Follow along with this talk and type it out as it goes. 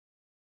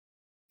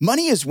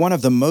Money is one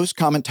of the most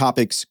common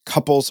topics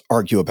couples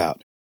argue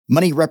about.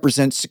 Money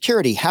represents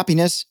security,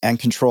 happiness, and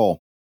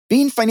control.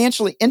 Being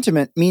financially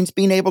intimate means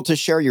being able to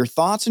share your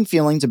thoughts and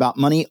feelings about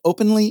money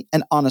openly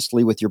and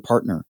honestly with your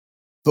partner.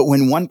 But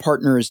when one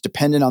partner is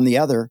dependent on the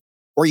other,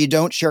 or you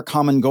don't share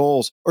common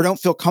goals, or don't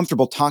feel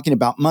comfortable talking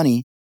about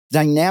money, the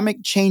dynamic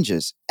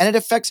changes and it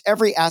affects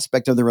every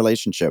aspect of the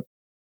relationship.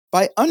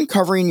 By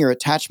uncovering your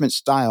attachment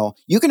style,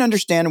 you can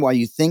understand why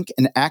you think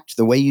and act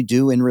the way you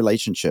do in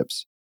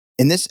relationships.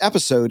 In this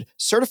episode,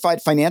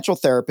 certified financial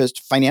therapist,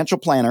 financial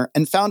planner,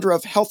 and founder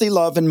of Healthy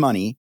Love and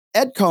Money,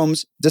 Ed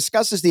Coambs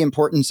discusses the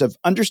importance of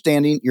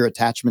understanding your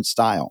attachment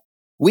style.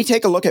 We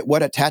take a look at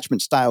what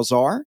attachment styles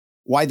are,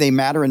 why they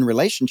matter in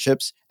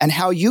relationships, and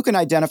how you can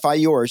identify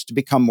yours to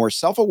become more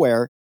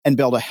self-aware and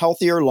build a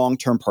healthier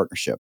long-term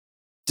partnership.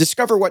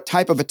 Discover what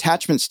type of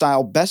attachment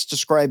style best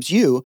describes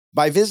you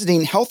by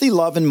visiting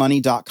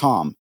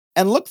healthyloveandmoney.com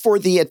and look for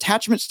the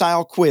attachment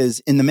style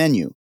quiz in the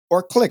menu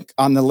or click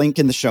on the link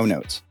in the show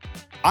notes.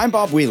 I'm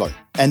Bob Wheeler,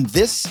 and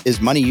this is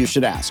Money You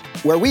Should Ask,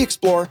 where we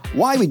explore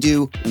why we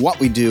do what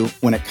we do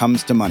when it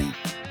comes to money.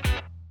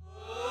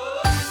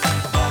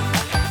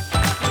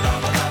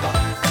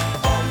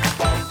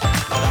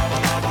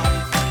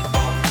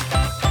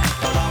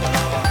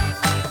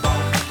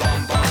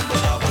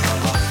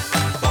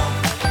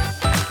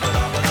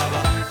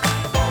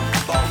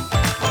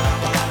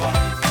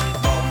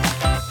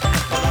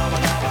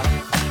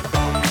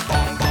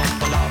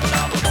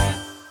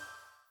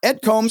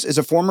 Ed Coambs is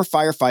a former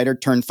firefighter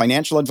turned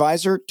financial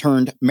advisor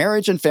turned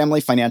marriage and family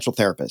financial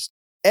therapist.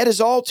 Ed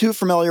is all too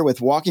familiar with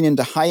walking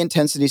into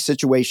high-intensity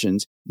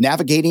situations,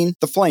 navigating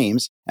the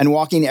flames, and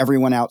walking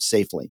everyone out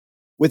safely.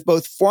 With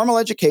both formal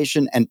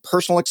education and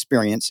personal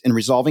experience in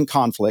resolving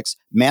conflicts,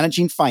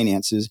 managing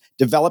finances,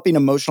 developing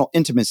emotional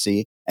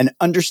intimacy, and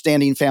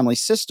understanding family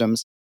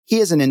systems, he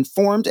is an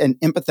informed and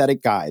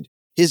empathetic guide.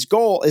 His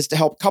goal is to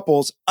help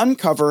couples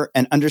uncover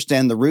and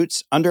understand the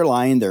roots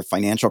underlying their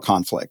financial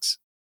conflicts.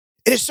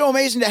 It is so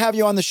amazing to have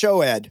you on the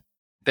show, Ed.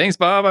 Thanks,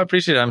 Bob. I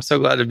appreciate it. I'm so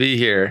glad to be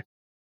here.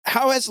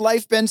 How has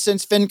life been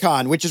since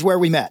FinCon, which is where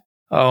we met?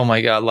 Oh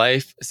my God.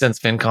 Life since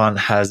FinCon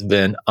has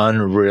been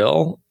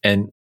unreal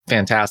and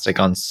fantastic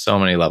on so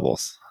many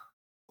levels.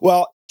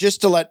 Well,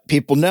 just to let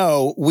people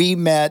know, we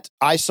met,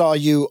 I saw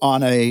you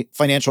on a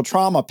financial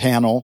trauma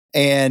panel,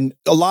 and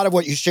a lot of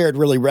what you shared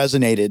really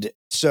resonated.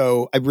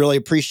 So I really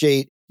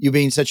appreciate you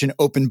being such an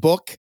open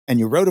book, and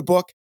you wrote a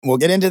book. We'll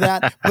get into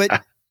that.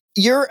 But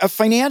you're a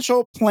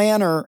financial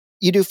planner.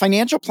 You do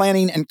financial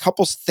planning and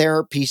couples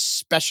therapy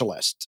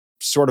specialist,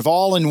 sort of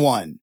all in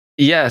one.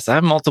 Yes, I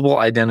have multiple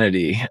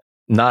identity,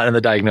 not in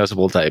the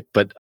diagnosable type,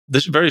 but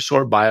this very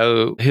short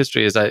bio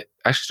history is I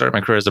actually started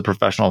my career as a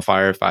professional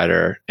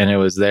firefighter. And it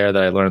was there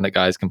that I learned that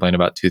guys complain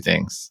about two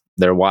things,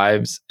 their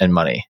wives and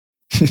money.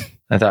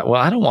 I thought, well,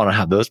 I don't want to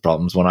have those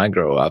problems when I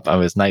grow up. I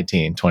was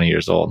 19, 20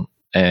 years old.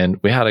 And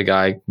we had a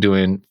guy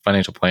doing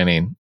financial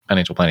planning,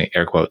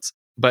 air quotes.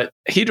 But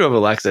he drove a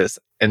Lexus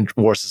and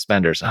wore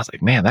suspenders. I was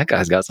like, man, that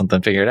guy's got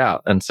something figured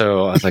out. And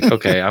so I was like,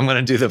 okay, I'm going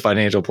to do the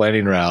financial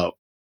planning route.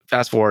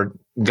 Fast forward,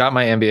 got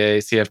my MBA,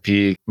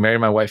 CFP, married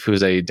my wife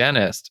who's a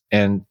dentist.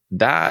 And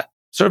that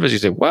sort of as you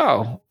say,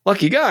 wow,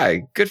 lucky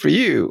guy, good for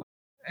you.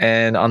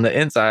 And on the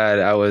inside,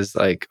 I was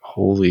like,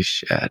 holy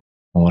shit,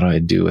 what do I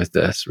do with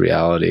this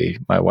reality?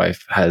 My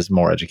wife has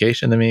more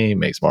education than me,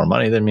 makes more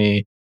money than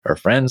me. Her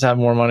friends have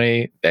more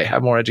money. They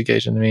have more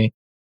education than me.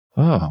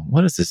 Oh,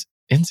 what is this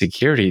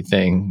insecurity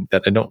thing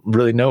that I don't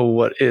really know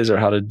what is or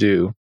how to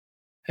do?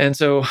 And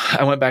so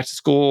I went back to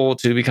school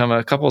to become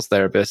a couples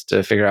therapist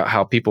to figure out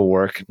how people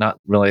work, not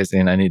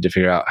realizing I need to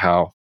figure out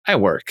how I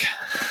work.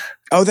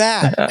 Oh,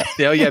 that.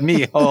 Oh, yeah,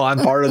 me. Oh, I'm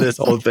part of this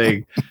whole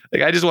thing.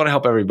 Like, I just want to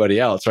help everybody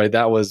else, right?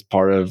 That was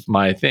part of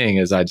my thing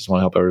is I just want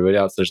to help everybody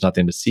else. There's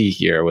nothing to see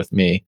here with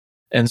me.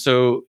 And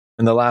so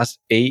in the last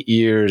 8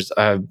 years,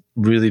 I've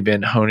really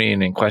been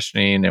honing and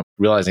questioning and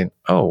realizing,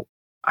 oh,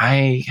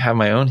 I have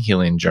my own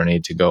healing journey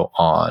to go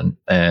on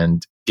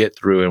and get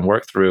through and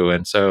work through.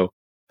 And so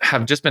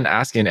have just been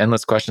asking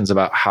endless questions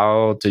about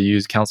how to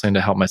use counseling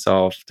to help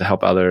myself, to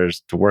help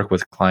others, to work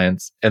with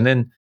clients. And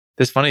then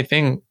this funny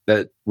thing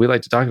that we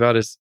like to talk about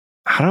is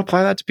how to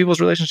apply that to people's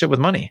relationship with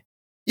money.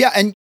 Yeah.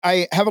 And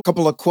I have a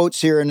couple of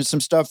quotes here and some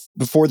stuff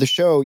before the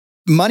show.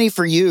 Money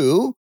for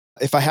you,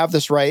 if I have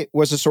this right,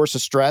 was a source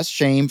of stress,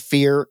 shame,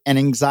 fear, and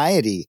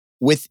anxiety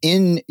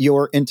within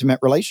your intimate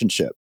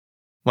relationship.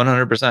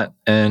 100%.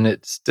 And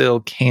it still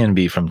can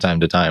be from time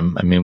to time.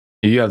 I mean,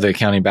 you have the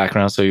accounting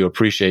background, so you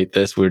appreciate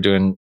this. We're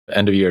doing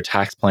end of year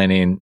tax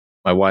planning,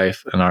 my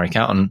wife and our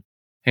accountant.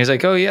 He's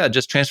like, oh yeah,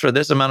 just transfer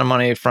this amount of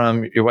money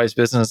from your wife's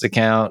business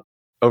account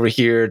over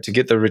here to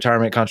get the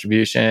retirement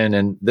contribution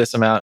and this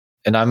amount.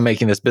 And I'm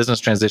making this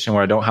business transition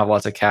where I don't have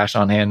lots of cash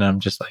on hand. And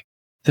I'm just like,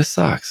 this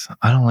sucks.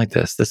 I don't like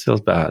this. This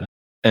feels bad.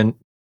 And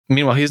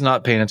meanwhile, he's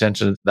not paying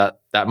attention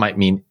that that might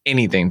mean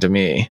anything to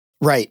me.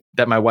 Right.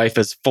 That my wife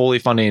is fully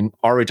funding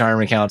our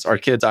retirement accounts, our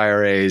kids'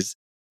 IRAs,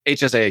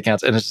 HSA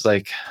accounts. And it's just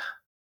like,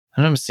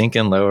 and I'm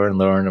sinking lower and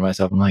lower into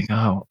myself. I'm like,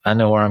 oh, I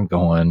know where I'm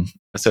going.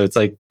 So it's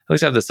like, at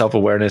least I have the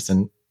self-awareness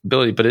and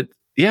ability. But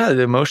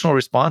the emotional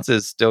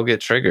responses still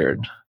get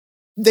triggered.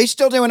 They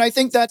still do. And I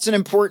think that's an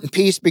important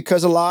piece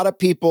because a lot of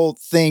people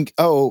think,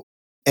 oh,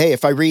 hey,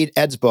 if I read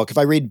Ed's book, if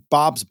I read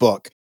Bob's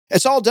book,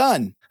 it's all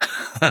done.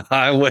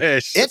 I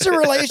wish. It's a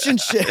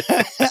relationship.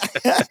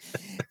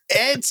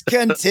 It's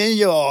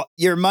continual.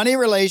 Your money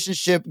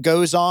relationship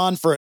goes on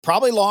for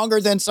probably longer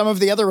than some of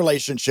the other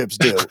relationships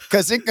do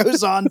because it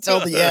goes on till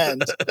the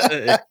end.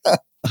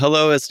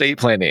 Hello, estate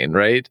planning,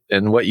 right?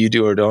 And what you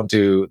do or don't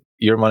do,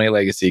 your money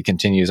legacy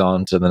continues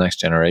on to the next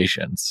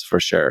generations for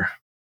sure.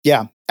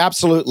 Yeah,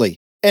 absolutely.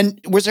 And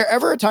was there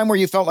ever a time where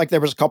you felt like there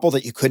was a couple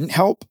that you couldn't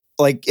help?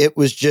 Like it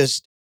was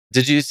just...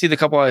 Did you see the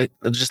couple I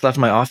just left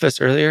my office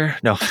earlier?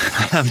 No,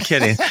 I'm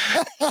kidding.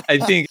 I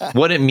think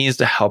what it means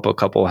to help a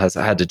couple has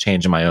had to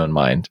change in my own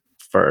mind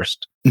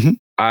first. Mm-hmm.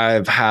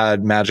 I've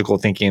had magical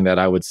thinking that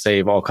I would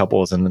save all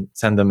couples and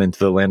send them into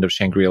the land of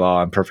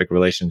Shangri-La and perfect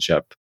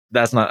relationship.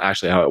 That's not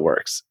actually how it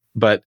works.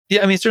 But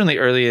yeah, I mean, certainly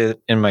early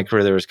in my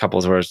career, there was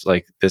couples where it's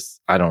like this,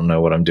 I don't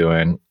know what I'm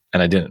doing.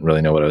 And I didn't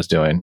really know what I was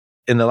doing.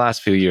 In the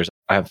last few years,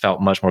 I have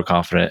felt much more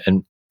confident.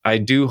 And I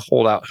do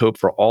hold out hope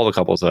for all the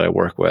couples that I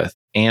work with.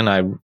 And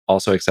I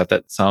also accept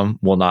that some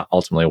will not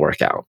ultimately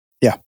work out.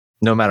 Yeah.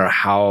 No matter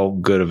how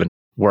good of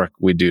work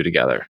we do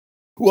together.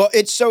 Well,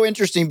 it's so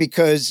interesting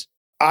because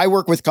I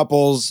work with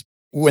couples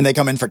when they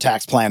come in for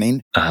tax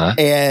planning.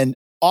 And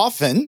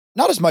often,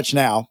 not as much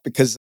now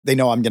because they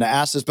know I'm going to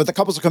ask this, but the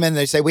couples will come in and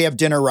they say, we have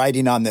dinner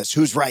writing on this.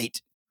 Who's right?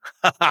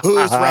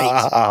 Who's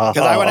right?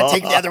 Because I want to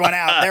take the other one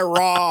out. They're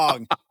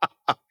wrong.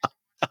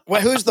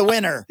 Well, who's the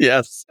winner?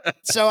 Yes.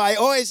 So I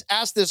always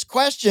ask this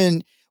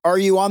question, are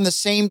you on the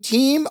same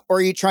team or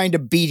are you trying to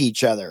beat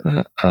each other?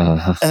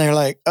 And they're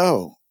like,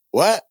 oh,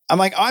 what? I'm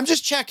like, I'm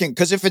just checking.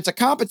 Because if it's a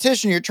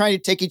competition, you're trying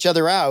to take each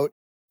other out,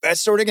 that's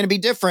sort of going to be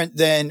different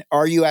than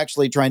are you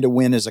actually trying to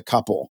win as a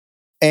couple?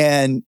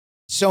 And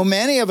so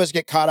many of us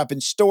get caught up in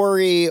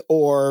story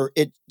or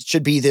it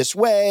should be this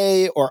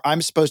way, or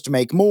I'm supposed to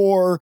make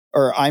more,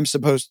 or I'm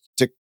supposed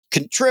to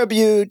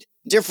contribute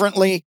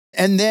differently.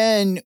 And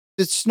then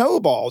it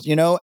snowballs,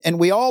 and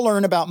we all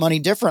learn about money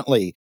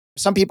differently.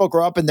 Some people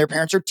grow up and their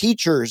parents are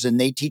teachers and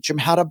they teach them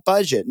how to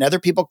budget. And other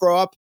people grow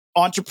up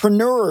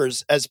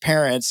entrepreneurs as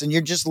parents and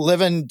you're just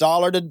living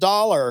dollar to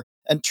dollar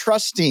and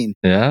trusting.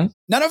 Yeah.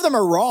 None of them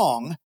are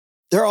wrong.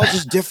 They're all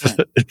just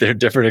different. They're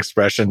different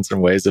expressions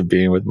and ways of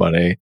being with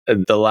money.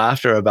 And the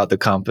laughter about the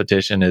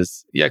competition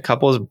is,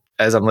 couples,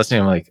 as I'm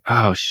listening, I'm like,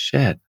 oh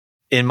shit.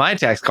 In my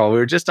tax call, we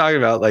were just talking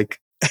about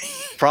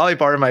probably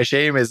part of my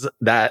shame is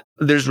that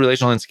there's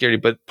relational insecurity,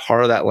 but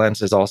part of that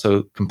lens is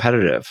also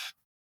competitive.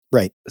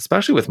 Right.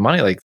 Especially with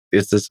money,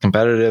 it's this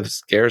competitive,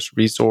 scarce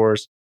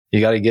resource. You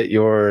got to get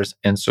yours.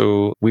 And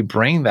so we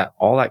bring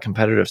all that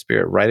competitive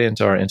spirit right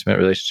into our intimate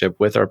relationship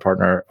with our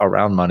partner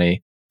around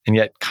money. And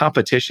yet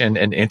competition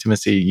and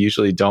intimacy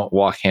usually don't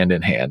walk hand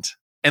in hand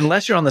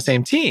unless you're on the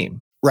same team.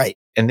 Right.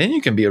 And then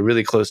you can be a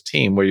really close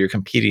team where you're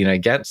competing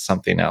against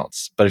something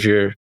else. But if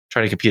you're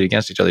trying to compete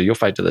against each other, you'll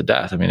fight to the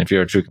death. I mean, if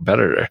you're a true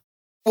competitor.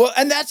 Well,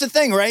 and that's the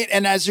thing, right?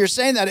 And as you're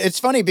saying that, it's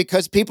funny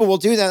because people will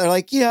do that. They're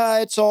like, yeah,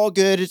 it's all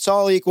good. It's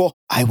all equal.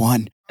 I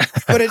won.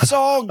 But it's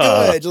all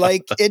good.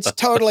 It's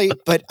totally,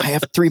 but I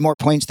have 3 more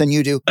points than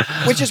you do,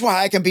 which is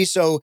why I can be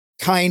so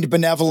kind,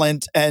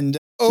 benevolent, and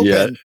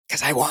open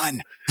because I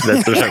won.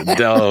 That's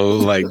right.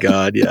 Oh my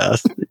God,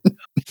 yes.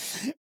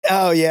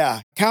 Oh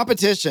yeah.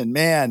 Competition,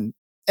 man.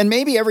 And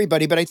maybe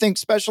everybody, but I think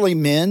especially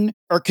men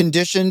are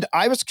conditioned.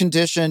 I was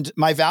conditioned.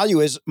 My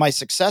value is my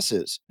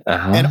successes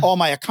and all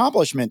my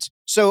accomplishments.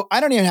 So I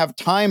don't even have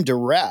time to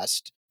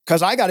rest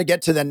because I got to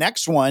get to the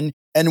next one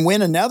and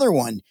win another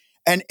one.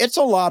 And it's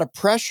a lot of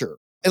pressure.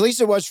 At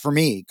least it was for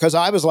me because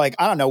I was like,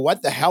 I don't know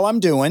what the hell I'm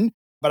doing,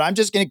 but I'm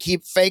just going to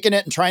keep faking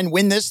it and try and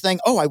win this thing.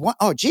 Oh, I won.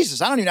 Oh,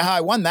 Jesus. I don't even know how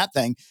I won that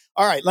thing.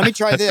 All right, let me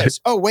try this.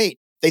 Oh, wait,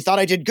 they thought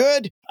I did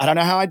good. I don't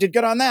know how I did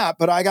good on that,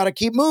 but I got to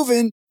keep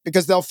moving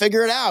because they'll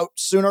figure it out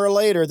sooner or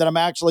later that I'm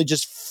actually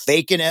just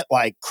faking it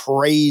like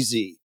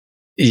crazy.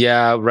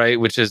 Yeah, right.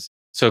 Which is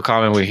so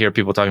common. We hear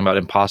people talking about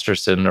imposter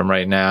syndrome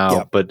right now.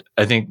 Yep. But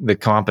I think the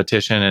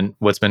competition and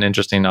what's been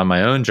interesting on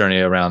my own journey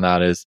around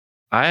that is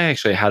I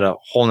actually had a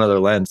whole nother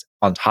lens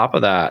on top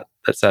of that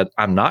said,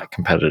 I'm not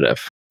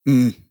competitive.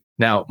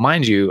 Now,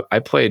 mind you, I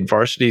played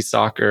varsity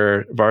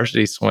soccer,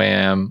 varsity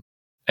swam,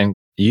 and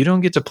you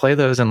don't get to play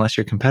those unless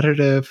you're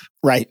competitive.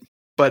 Right.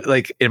 But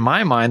in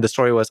my mind, the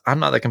story was, I'm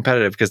not that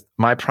competitive because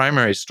my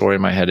primary story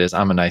in my head is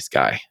I'm a nice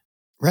guy.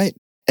 Right.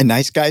 And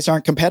nice guys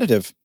aren't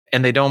competitive.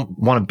 And they don't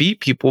want to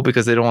beat people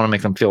because they don't want to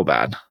make them feel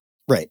bad.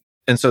 Right.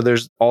 And so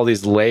there's all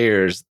these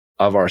layers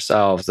of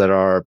ourselves that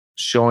are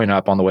showing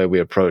up on the way we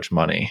approach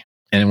money.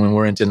 And when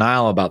we're in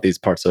denial about these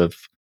parts of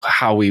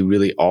how we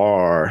really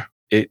are,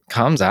 it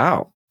comes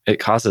out. It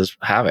causes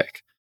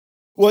havoc.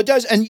 Well, it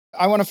does. And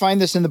I want to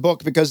find this in the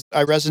book because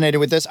I resonated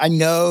with this. I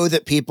know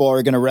that people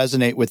are going to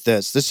resonate with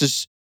this. This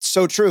is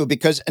so true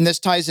and this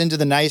ties into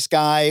the nice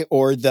guy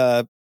or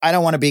I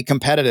don't want to be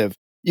competitive.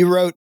 You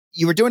wrote,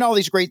 you were doing all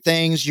these great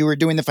things. You were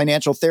doing the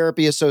Financial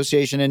Therapy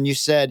Association and you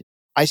said,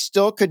 I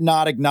still could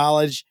not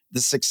acknowledge the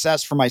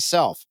success for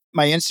myself.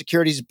 my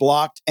insecurities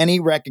blocked any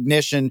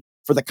recognition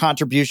for the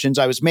contributions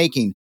I was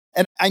making.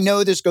 And I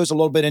know this goes a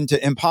little bit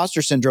into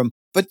imposter syndrome,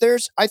 but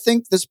there's, I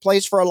think, this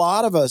place for a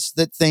lot of us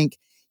that think,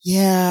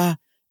 yeah,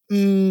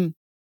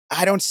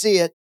 I don't see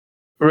it.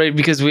 Right.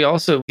 Because we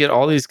also get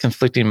all these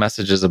conflicting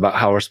messages about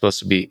how we're supposed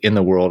to be in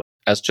the world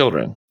as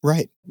children.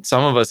 Right.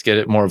 Some of us get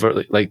it more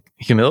overtly, like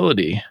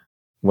humility.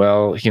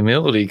 Well,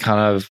 humility kind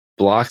of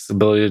blocks the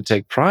ability to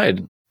take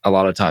pride a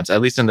lot of times,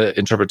 at least in the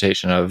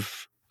interpretation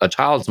of a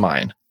child's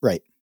mind.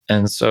 Right.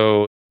 And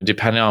so,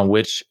 depending on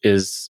which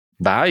is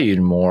valued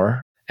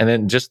more, and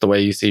then just the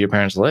way you see your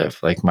parents live.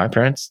 Like my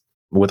parents,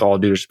 with all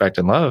due respect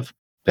and love,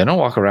 they don't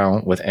walk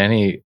around with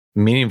any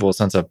meaningful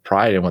sense of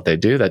pride in what they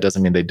do. That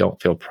doesn't mean they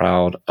don't feel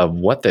proud of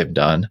what they've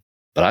done,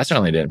 but I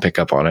certainly didn't pick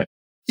up on it.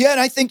 Yeah. And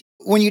I think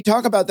when you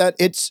talk about that,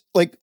 it's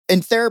like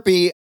in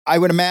therapy, I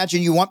would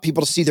imagine you want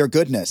people to see their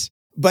goodness.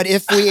 But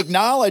if we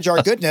acknowledge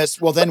our goodness,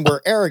 well, then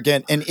we're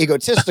arrogant and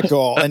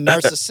egotistical and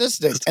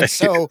narcissistic. And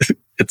so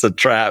it's a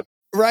trap.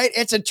 Right?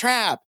 It's a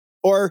trap.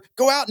 Or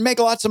go out and make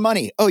lots of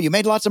money. Oh, you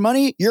made lots of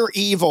money? You're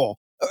evil.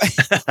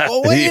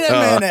 Well, wait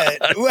a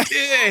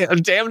minute.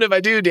 I'm damned if I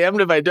do,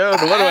 damned if I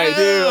don't. What do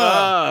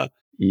I do?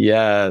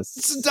 Yes.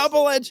 It's a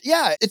double-edged.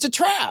 Yeah, it's a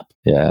trap.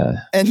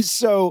 Yeah. And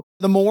so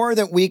the more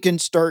that we can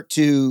start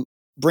to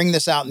bring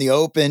this out in the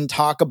open,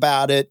 talk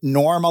about it,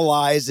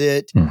 normalize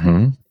it.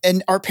 Mm-hmm.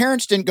 And our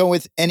parents didn't go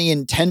with any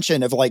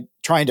intention of like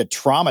trying to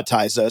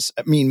traumatize us.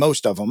 I mean,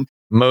 most of them.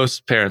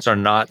 Most parents are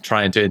not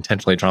trying to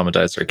intentionally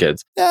traumatize their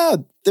kids.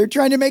 No, they're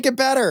trying to make it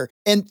better.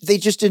 And they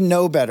just didn't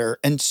know better.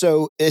 And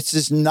so it's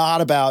just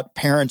not about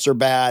parents are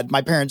bad.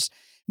 My parents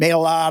made a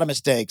lot of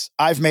mistakes.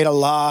 I've made a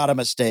lot of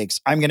mistakes.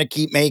 I'm going to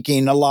keep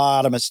making a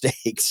lot of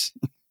mistakes.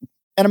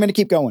 And I'm going to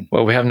keep going.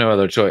 Well, we have no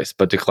other choice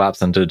but to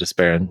collapse into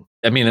despair.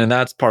 And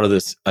that's part of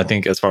this, I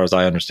think, as far as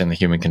I understand the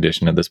human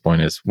condition at this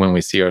point, is when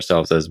we see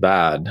ourselves as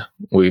bad,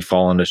 we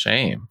fall into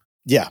shame.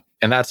 Yeah.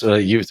 And that's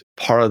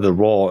part of the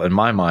role in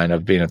my mind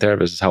of being a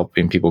therapist is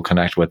helping people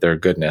connect with their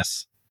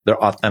goodness, their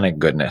authentic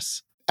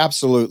goodness.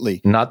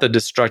 Absolutely. Not the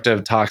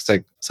destructive,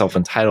 toxic,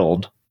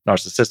 self-entitled,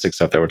 narcissistic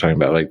stuff that we're talking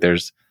about. Like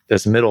there's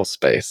this middle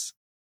space.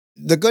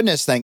 The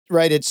goodness thing,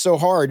 right? It's so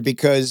hard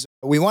because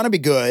we want to be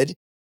good.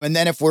 And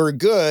then if we're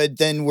good,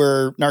 then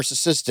we're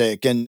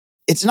narcissistic. And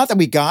it's not that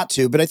we got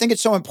to, but I think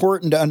it's so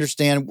important to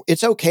understand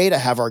it's okay to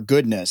have our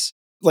goodness.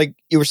 Like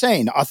you were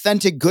saying,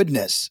 authentic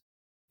goodness.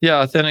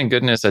 Yeah, authentic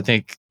goodness. I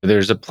think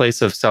there's a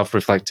place of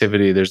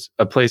self-reflectivity. There's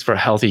a place for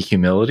healthy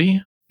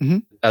humility,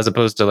 as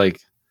opposed to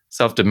like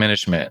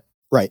self-diminishment.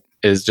 Right.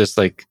 Is just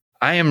like,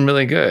 I am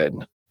really good.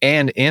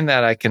 And in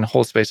that, I can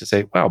hold space to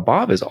say, wow,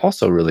 Bob is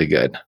also really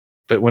good.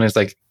 But when it's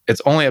like,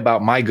 it's only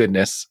about my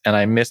goodness, and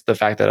I miss the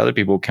fact that other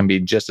people can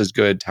be just as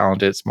good,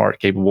 talented, smart,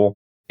 capable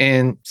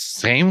in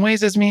same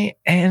ways as me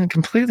and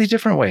completely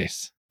different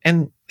ways.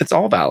 And it's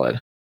all valid.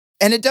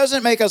 And it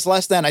doesn't make us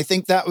less than. I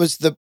think that was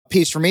the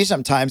piece for me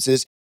sometimes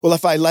is, well,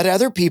 if I let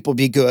other people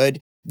be good,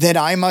 then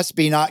I must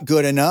be not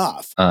good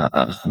enough.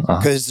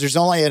 Because there's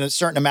only a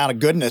certain amount of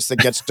goodness that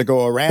gets to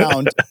go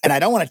around. And I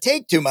don't want to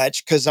take too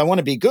much because I want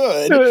to be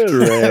good.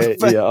 Right.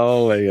 Yeah.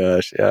 Oh my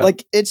gosh. Yeah.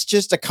 Like it's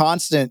just a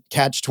constant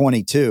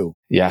catch-22.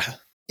 Yeah.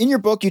 In your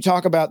book, you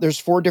talk about there's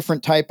 4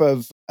 different type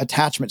of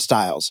attachment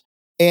styles.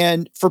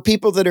 And for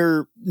people that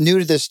are new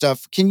to this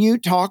stuff, can you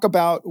talk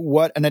about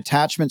what an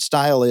attachment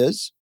style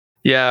is?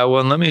 Yeah.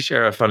 Well, let me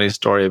share a funny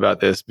story about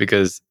this,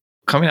 because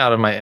coming out of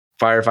my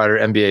firefighter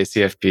MBA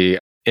CFP,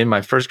 in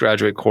my first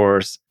graduate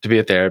course to be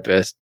a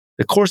therapist,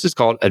 the course is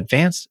called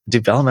Advanced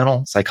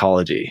Developmental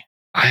Psychology.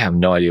 I have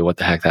no idea what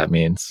the heck that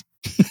means.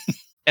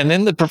 And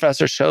then the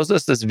professor shows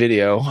us this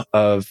video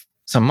of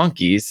some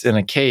monkeys in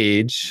a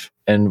cage,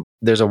 and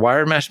there's a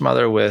wire mesh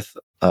mother with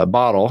a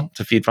bottle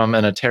to feed from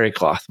and a terry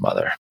cloth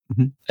mother.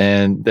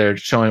 And they're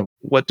showing,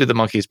 what do the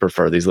monkeys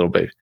prefer, these little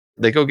babies?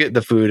 They go get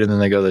the food and then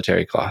they go to the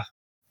terry cloth.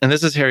 And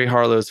this is Harry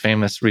Harlow's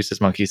famous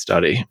rhesus monkey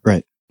study.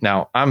 Right.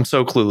 Now, I'm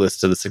so clueless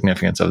to the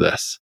significance of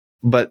this,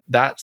 but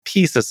that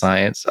piece of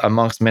science,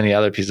 amongst many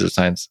other pieces of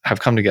science,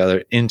 have come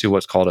together into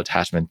what's called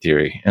attachment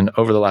theory. And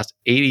over the last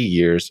 80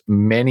 years,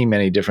 many,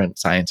 many different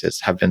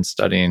scientists have been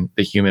studying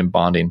the human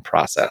bonding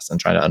process and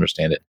trying to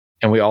understand it.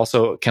 And we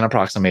also can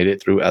approximate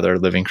it through other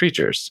living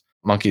creatures,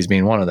 monkeys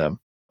being one of them.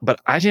 But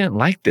I didn't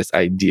like this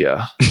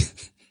idea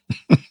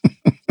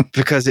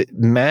because it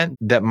meant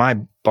that my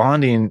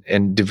bonding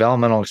and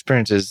developmental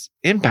experiences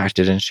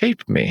impacted and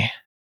shaped me.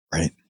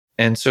 Right.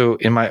 And so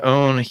in my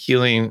own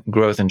healing,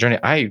 growth, and journey,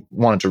 I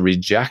wanted to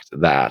reject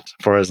that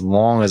for as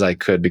long as I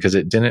could, because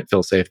it didn't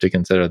feel safe to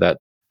consider that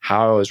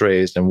how I was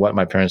raised and what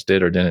my parents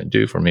did or didn't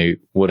do for me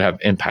would have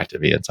impacted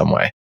me in some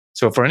way.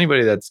 So for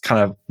anybody that's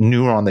kind of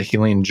newer on the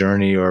healing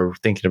journey or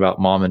thinking about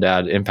mom and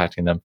dad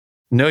impacting them,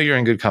 know you're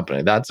in good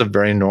company. That's a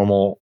very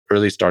normal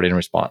early starting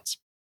response.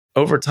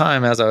 Over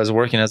time, as I was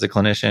working as a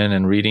clinician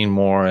and reading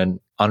more and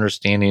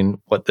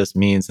understanding what this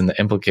means and the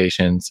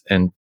implications,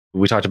 and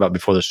we talked about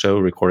before the show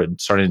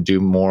recorded, starting to do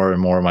more and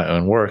more of my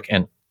own work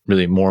and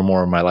really more and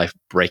more of my life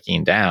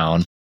breaking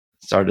down,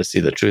 started to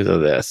see the truth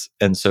of this.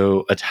 And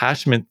so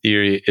attachment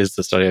theory is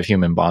the study of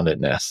human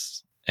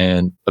bondedness.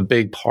 And a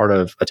big part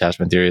of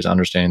attachment theory is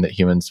understanding that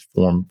humans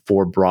form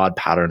 4 broad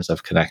patterns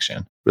of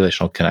connection,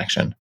 relational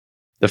connection.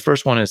 The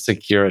first one is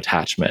secure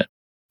attachment.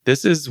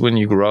 This is when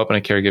you grow up in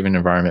a caregiving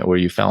environment where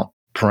you felt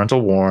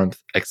parental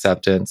warmth,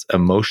 acceptance,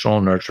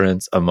 emotional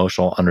nurturance,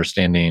 emotional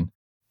understanding.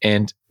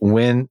 And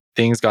when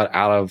things got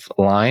out of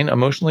line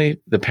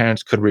emotionally, the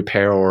parents could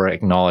repair or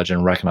acknowledge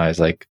and recognize,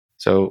 like,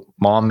 so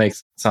mom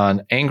makes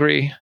son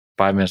angry.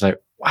 5 minutes later,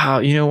 wow,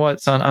 you know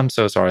what, son, I'm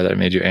so sorry that I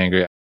made you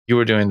angry. You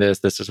were doing this.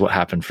 This is what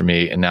happened for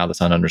me. And now the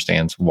son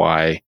understands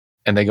why.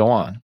 And they go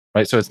on,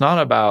 right? So it's not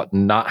about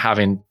not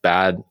having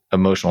bad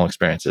emotional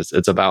experiences.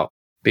 It's about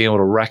being able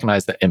to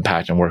recognize the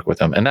impact and work with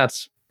them. And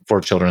that's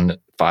for children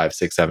 5,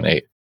 6, 7,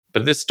 8.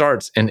 But this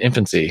starts in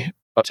infancy.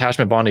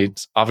 Attachment bonding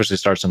obviously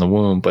starts in the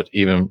womb, but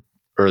even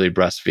early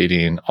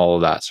breastfeeding, all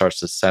of that starts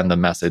to send the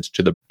message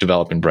to the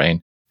developing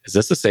brain. Is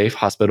this a safe,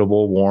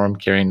 hospitable, warm,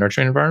 caring,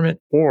 nurturing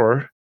environment?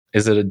 Or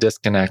is it a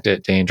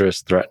disconnected,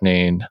 dangerous,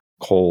 threatening,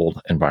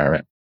 cold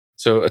environment?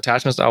 So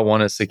attachment style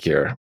 1 is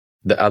secure.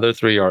 The other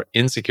 3 are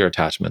insecure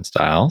attachment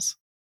styles.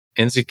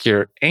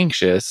 Insecure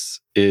anxious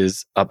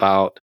is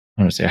about,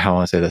 I want to say, how I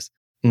want to say this,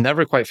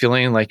 never quite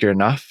feeling like you're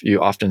enough.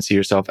 You often see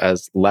yourself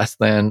as less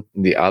than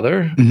the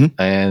other.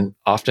 And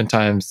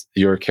oftentimes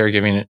your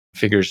caregiving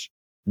figures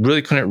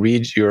really couldn't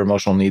read your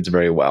emotional needs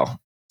very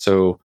well.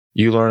 So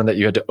you learned that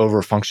you had to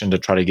overfunction to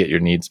try to get your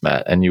needs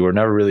met. And you were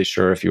never really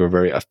sure if you were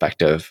very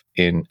effective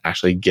in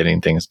actually getting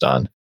things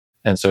done.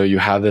 And so you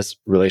have this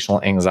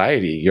relational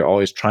anxiety. You're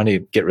always trying to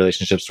get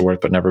relationships to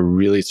work, but never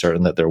really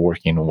certain that they're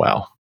working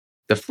well.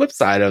 The flip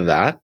side of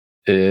that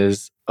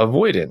is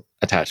avoidant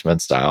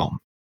attachment style.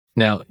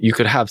 Now, you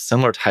could have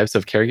similar types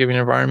of caregiving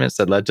environments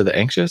that led to the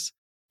anxious,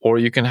 or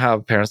you can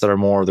have parents that are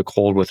more of the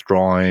cold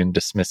withdrawing,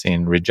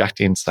 dismissing,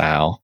 rejecting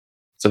style.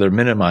 So they're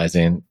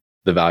minimizing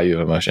the value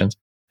of emotions.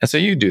 And so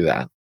you do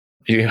that.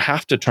 You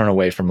have to turn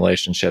away from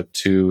relationship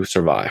to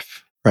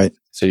survive. Right.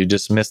 So you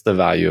dismiss the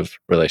value of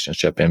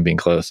relationship and being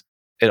close.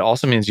 It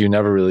also means you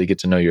never really get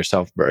to know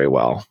yourself very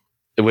well,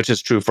 which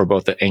is true for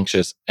both the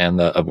anxious and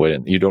the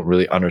avoidant. You don't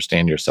really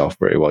understand yourself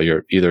very well.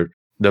 You're either,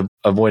 the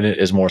avoidant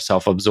is more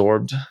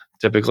self-absorbed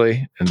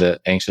typically, and the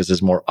anxious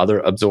is more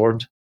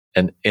other-absorbed.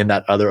 And in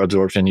that other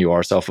absorption, you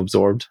are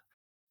self-absorbed.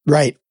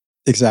 Right.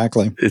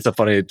 Exactly. It's a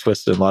funny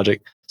twist in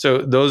logic. So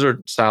those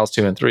are styles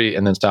 2 and 3.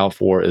 And then style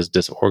 4 is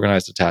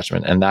disorganized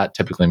attachment. And that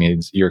typically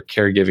means your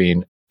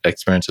caregiving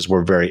experiences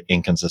were very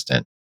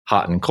inconsistent,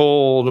 hot and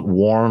cold,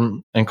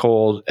 warm and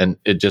cold. And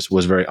it just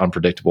was very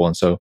unpredictable. And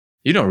so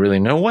you don't really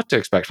know what to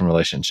expect from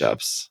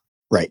relationships.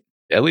 Right.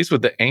 At least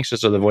with the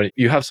anxious or the avoidant,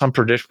 you have some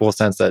predictable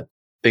sense that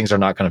things are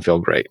not going to feel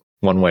great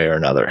one way or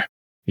another.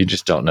 You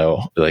just don't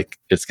know, like,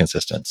 it's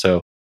consistent.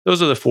 So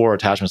those are the 4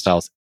 attachment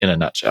styles in a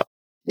nutshell.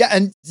 Yeah.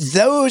 And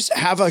those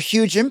have a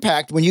huge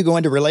impact when you go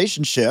into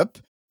relationship.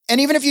 And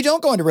even if you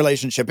don't go into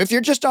relationship, if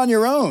you're just on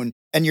your own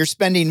and you're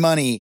spending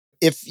money,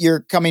 if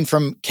you're coming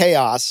from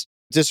chaos,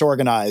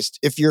 disorganized,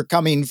 if you're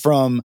coming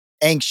from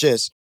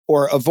anxious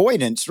or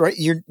avoidance, right?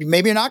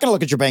 Maybe you're not going to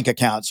look at your bank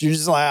accounts. You're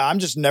just like,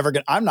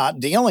 I'm not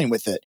dealing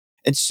with it.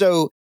 And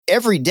so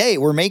every day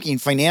we're making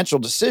financial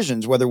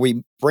decisions, whether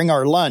we bring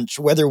our lunch,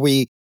 whether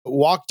we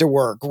walk to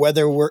work,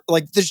 whether we're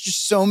like, there's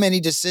just so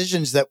many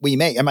decisions that we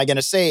make. Am I going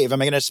to save?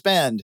 Am I going to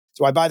spend?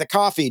 Do I buy the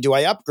coffee? Do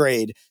I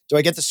upgrade? Do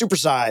I get the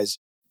supersize?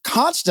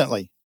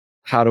 Constantly.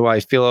 How do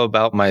I feel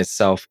about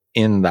myself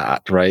in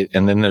that, right?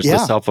 And then there's the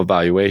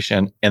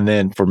self-evaluation. And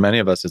then for many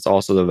of us, it's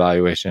also the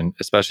evaluation,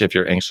 especially if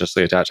you're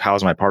anxiously attached. How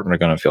is my partner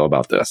going to feel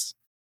about this?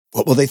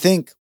 What will they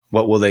think?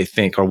 What will they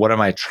think? Or what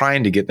am I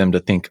trying to get them to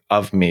think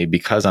of me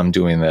because I'm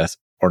doing this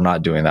or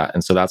not doing that?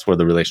 And so that's where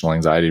the relational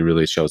anxiety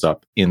really shows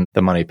up in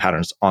the money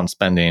patterns on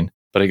spending.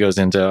 But it goes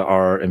into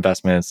our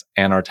investments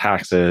and our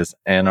taxes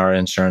and our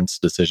insurance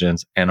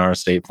decisions and our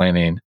estate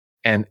planning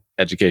and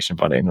education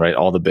funding, right?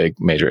 All the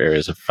big major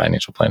areas of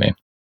financial planning.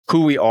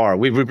 Who we are.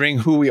 We bring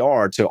who we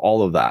are to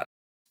all of that.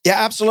 Yeah,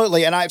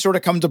 absolutely. And I've sort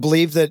of come to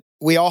believe that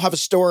we all have a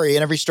story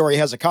and every story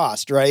has a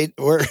cost, right?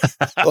 We're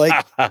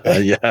like,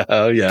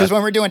 because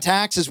when we're doing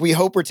taxes, we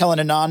hope we're telling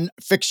a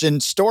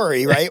nonfiction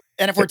story, right?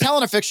 And if we're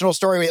telling a fictional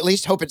story, we at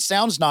least hope it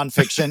sounds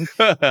nonfiction,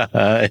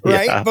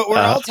 right? But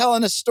we're all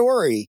telling a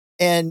story.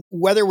 And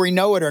whether we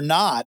know it or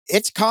not,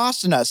 it's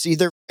costing us.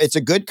 Either it's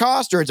a good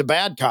cost or it's a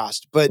bad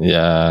cost. But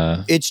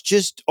it's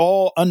just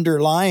all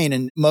underlying.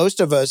 And most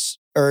of us,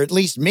 or at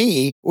least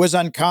me, was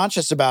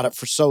unconscious about it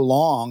for so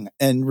long,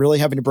 and really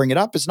having to bring it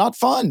up is not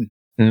fun.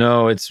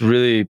 No, it's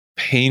really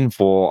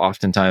painful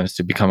oftentimes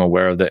to become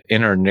aware of the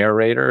inner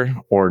narrator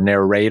or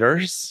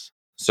narrators.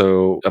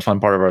 So a fun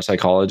part of our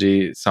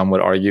psychology, some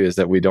would argue, is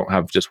that we don't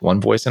have just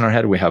one voice in our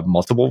head. We have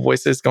multiple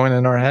voices going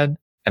in our head.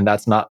 And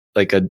that's not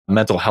like a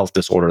mental health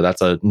disorder.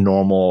 That's a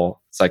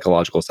normal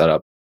psychological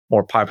setup.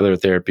 More popular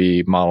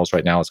therapy models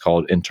right now is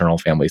called internal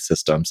family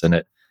systems. And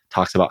it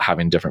talks about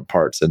having different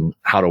parts and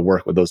how to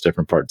work with those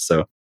different parts.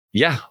 So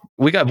yeah,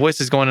 we got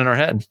voices going in our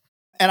head.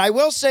 And I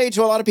will say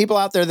to a lot of people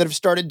out there that have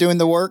started doing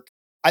the work,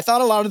 I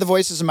thought a lot of the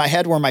voices in my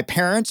head were my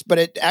parents, but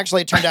it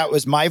turned out it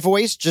was my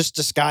voice just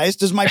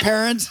disguised as my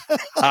parents.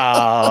 Oh,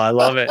 I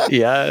love it.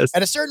 Yes.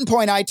 At a certain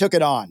point, I took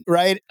it on,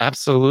 right?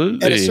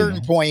 Absolutely. At a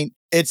certain point,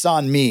 it's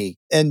on me.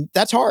 And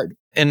that's hard.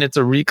 And it's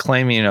a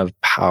reclaiming of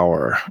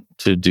power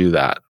to do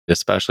that,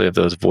 especially of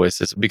those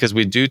voices, because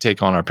we do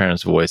take on our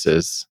parents'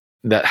 voices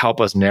that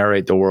help us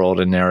narrate the world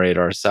and narrate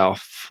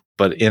ourselves.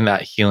 But in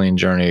that healing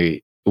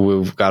journey,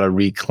 we've got to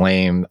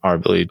reclaim our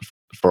ability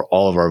for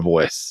all of our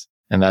voice.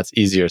 And that's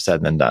easier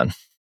said than done.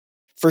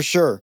 For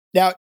sure.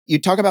 Now, you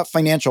talk about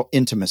financial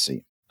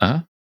intimacy.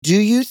 Uh-huh. Do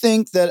you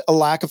think that a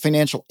lack of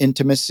financial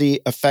intimacy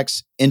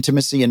affects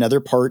intimacy in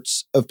other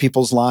parts of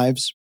people's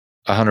lives?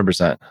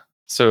 100%.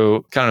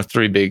 So kind of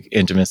three big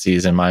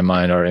intimacies in my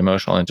mind are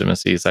emotional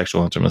intimacy,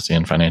 sexual intimacy,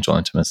 and financial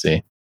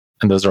intimacy.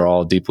 And those are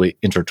all deeply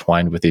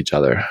intertwined with each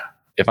other.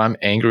 If I'm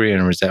angry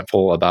and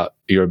resentful about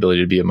your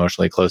ability to be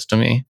emotionally close to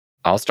me,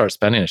 I'll start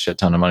spending a shit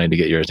ton of money to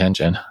get your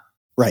attention.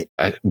 Right.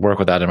 I work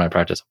with that in my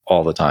practice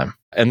all the time.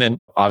 And then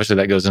obviously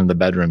that goes into the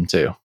bedroom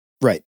too.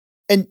 Right.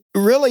 And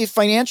really,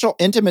 financial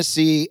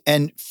intimacy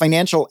and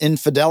financial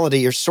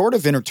infidelity are sort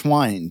of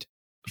intertwined.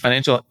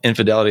 Financial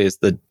infidelity is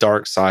the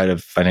dark side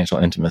of financial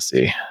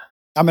intimacy.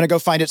 I'm going to go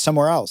find it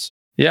somewhere else.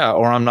 Yeah,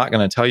 or I'm not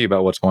going to tell you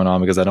about what's going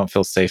on because I don't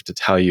feel safe to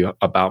tell you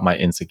about my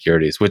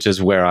insecurities, which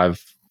is where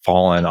I've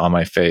fallen on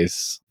my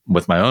face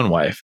with my own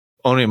wife.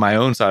 Owning my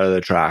own side of the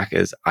track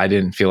is I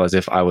didn't feel as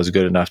if I was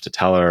good enough to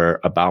tell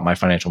her about my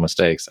financial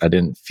mistakes. I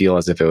didn't feel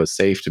as if it was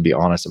safe to be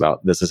honest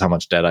about this is how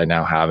much debt I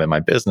now have in my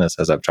business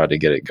as I've tried to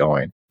get it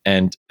going.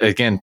 And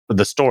again,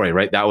 the story,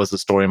 right? That was the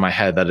story in my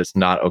head that it's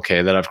not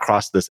okay, that I've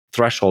crossed this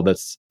threshold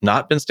that's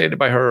not been stated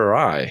by her or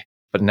I.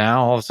 But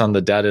now all of a sudden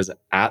the debt is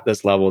at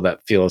this level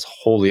that feels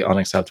wholly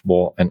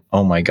unacceptable. And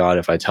oh my God,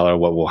 if I tell her,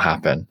 what will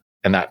happen?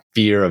 And that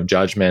fear of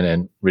judgment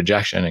and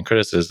rejection and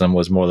criticism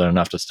was more than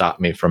enough to stop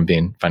me from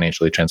being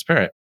financially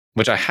transparent,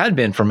 which I had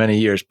been for many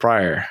years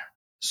prior.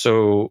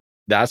 So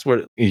that's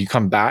where you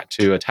come back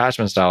to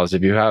attachment styles.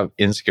 If you have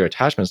insecure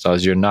attachment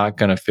styles, you're not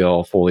going to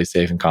feel fully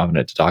safe and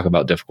confident to talk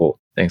about difficult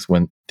things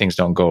when things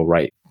don't go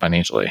right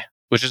financially,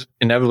 which is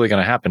inevitably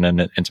going to happen in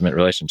an intimate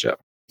relationship.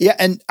 Yeah.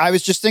 And I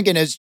was just thinking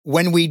is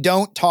when we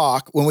don't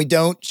talk, when we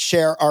don't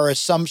share our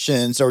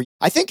assumptions, or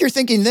I think you're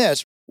thinking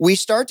this, we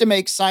start to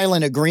make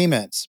silent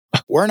agreements.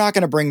 We're not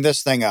going to bring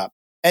this thing up.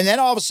 And then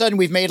all of a sudden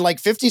we've made like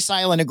 50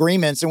 silent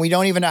agreements and we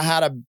don't even know how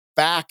to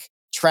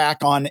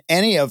backtrack on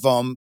any of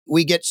them.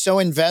 We get so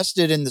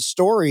invested in the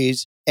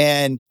stories.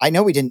 And I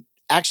know we didn't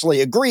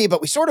actually agree,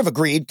 but we sort of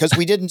agreed because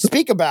we didn't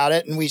speak about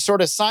it. And we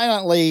sort of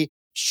silently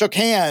shook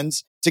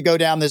hands to go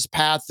down this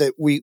path that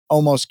we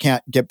almost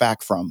can't get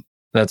back from.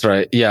 That's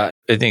right. Yeah.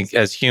 I think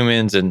as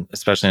humans, and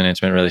especially in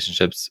intimate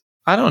relationships,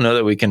 I don't know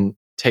that we can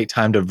take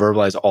time to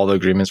verbalize all the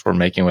agreements we're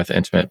making with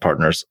intimate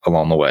partners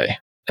along the way.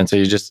 And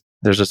so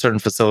there's a certain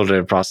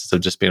facilitative process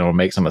of just being able to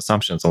make some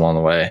assumptions along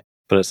the way.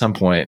 But at some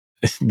point,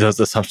 those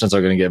assumptions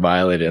are going to get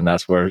violated. And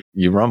that's where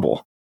you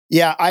rumble.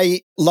 Yeah.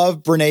 I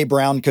love Brene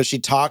Brown because she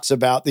talks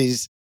about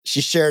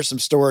she shares some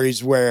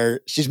stories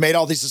where she's made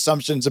all these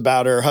assumptions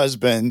about her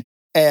husband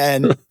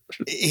and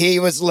he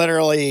was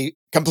literally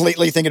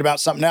completely thinking about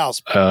something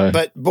else.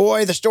 But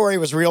boy, the story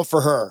was real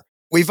for her.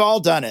 We've all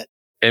done it.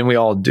 And we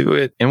all do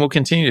it and we'll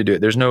continue to do it.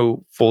 There's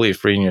no fully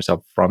freeing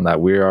yourself from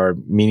that. We are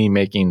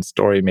meaning-making,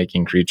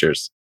 story-making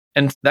creatures.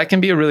 And that can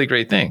be a really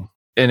great thing.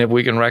 And if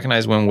we can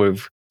recognize when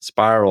we've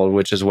spiraled,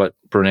 which is what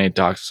Brene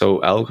talks so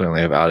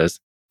eloquently about, is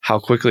how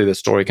quickly the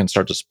story can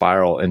start to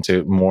spiral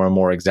into more and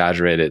more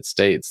exaggerated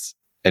states.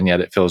 And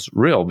yet it feels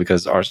real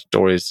because our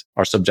stories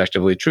are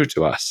subjectively true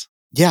to us.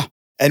 Yeah.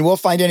 And we'll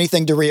find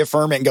anything to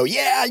reaffirm it and go,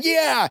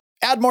 yeah,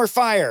 add more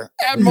fire.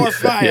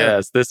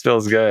 Yes, this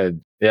feels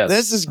good. Yes.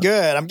 This is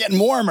good. I'm getting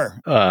warmer.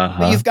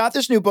 But you've got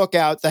this new book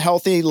out, The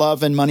Healthy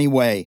Love and Money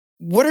Way.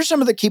 What are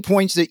some of the key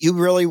points that you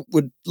really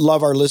would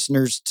love our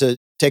listeners to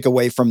take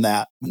away from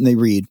that when they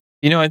read?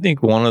 I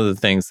think one of the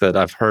things that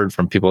I've heard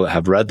from people that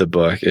have read the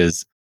book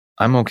is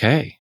I'm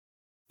okay.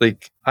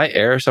 Like I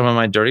air some of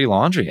my dirty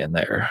laundry in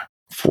there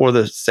for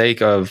the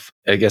sake of,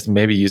 I guess,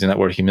 maybe using that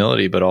word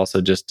humility, but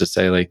also just to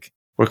say like,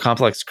 we're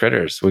complex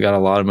critters. We got a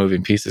lot of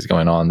moving pieces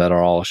going on that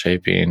are all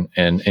shaping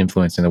and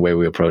influencing the way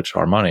we approach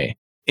our money.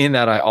 In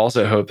that, I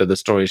also hope that the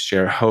stories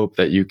share hope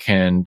that you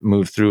can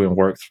move through and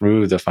work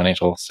through the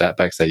financial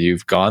setbacks that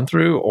you've gone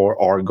through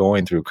or are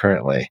going through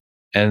currently.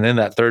 And then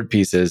that third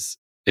piece is,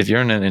 if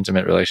you're in an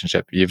intimate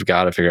relationship, you've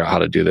got to figure out how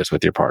to do this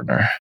with your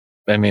partner.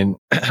 I mean,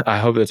 I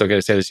hope it's okay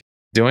to say this.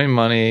 Doing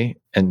money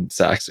and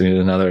sex need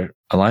another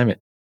alignment.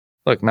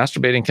 Look,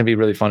 masturbating can be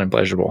really fun and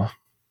pleasurable.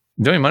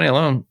 Doing money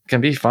alone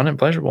can be fun and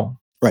pleasurable.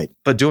 Right.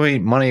 But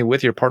doing money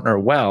with your partner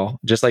well,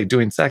 just like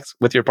doing sex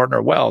with your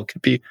partner well,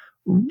 could be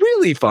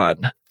really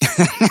fun.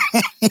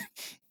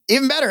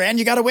 Even better. And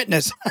you got a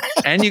witness.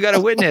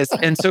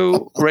 And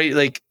so, right,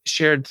 like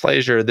shared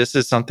pleasure. This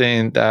is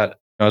something that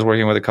I was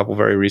working with a couple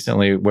very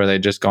recently where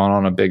they'd just gone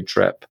on a big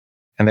trip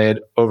and they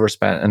had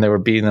overspent and they were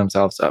beating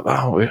themselves up.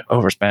 Oh, we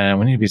overspent.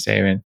 We need to be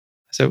saving.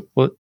 I said,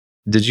 well,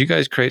 did you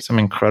guys create some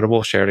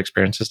incredible shared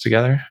experiences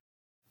together?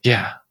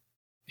 Yeah.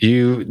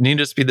 You need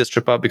to speed this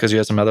trip up because you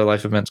have some other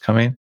life events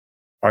coming.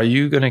 Are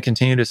you going to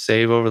continue to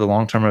save over the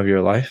long term of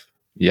your life?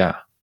 Yeah.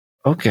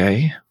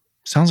 Okay.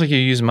 Sounds like you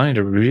use money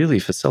to really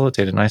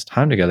facilitate a nice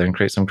time together and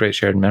create some great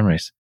shared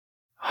memories.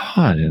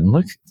 I didn't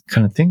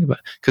kind of think about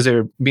it because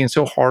they're being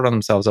so hard on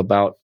themselves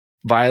about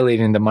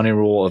violating the money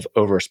rule of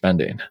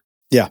overspending.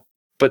 Yeah.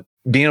 But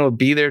being able to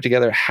be there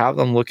together, have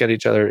them look at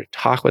each other,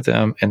 talk with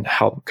them, and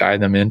help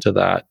guide them into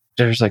that.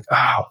 They're just like,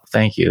 oh,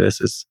 thank you.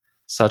 This is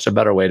such a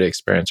better way to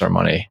experience our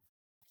money.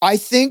 I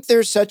think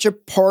there's such a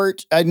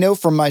part, I know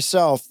from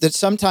myself, that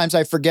sometimes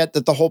I forget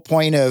that the whole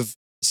point of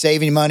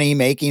saving money,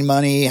 making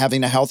money,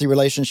 having a healthy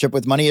relationship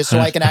with money is so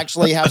I can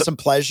actually have some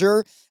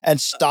pleasure and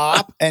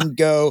stop and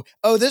go,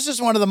 oh, this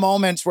is one of the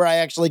moments where I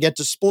actually get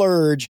to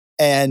splurge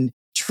and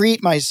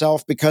treat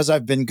myself because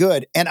I've been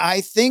good. And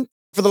I think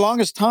for the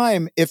longest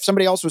time, if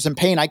somebody else was in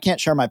pain, I can't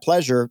share my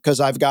pleasure because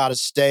I've got to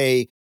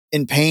stay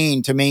in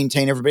pain to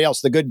maintain everybody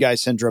else. The good guy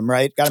syndrome,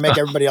 right? Got to make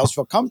everybody else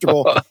feel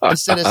comfortable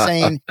instead of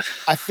saying,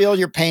 I feel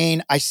your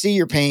pain. I see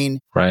your pain.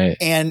 Right.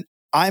 And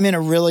I'm in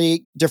a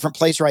really different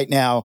place right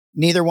now.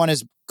 Neither one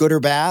is good or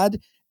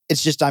bad.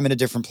 It's just I'm in a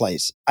different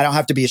place. I don't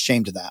have to be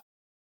ashamed of that.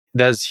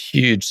 That's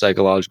huge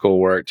psychological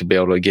work to be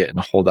able to get and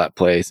hold that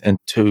place and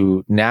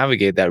to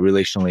navigate that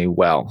relationally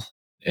well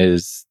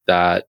is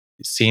that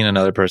seeing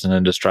another person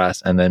in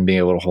distress and then being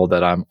able to hold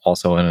that I'm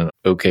also in an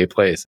okay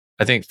place.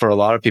 I think for a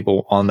lot of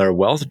people on their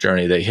wealth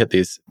journey, they hit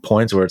these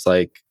points where it's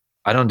like,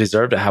 I don't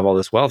deserve to have all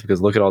this wealth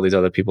because look at all these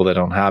other people that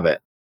don't have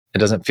it. It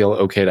doesn't feel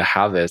okay to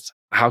have this.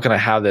 How can I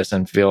have this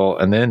and feel?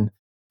 And then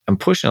I'm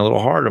pushing a little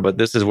harder, but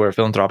this is where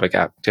philanthropic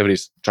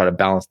activities try to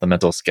balance the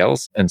mental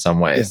scales in some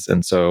ways. Yeah.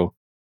 And so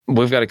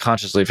we've got to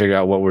consciously figure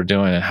out what we're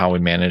doing and how we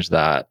manage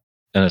that.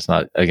 And it's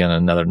not, again,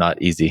 another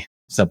not easy,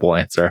 simple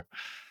answer.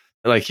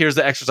 Like, here's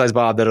the exercise,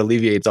 Bob, that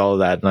alleviates all of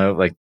that. And I'm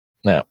like,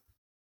 no.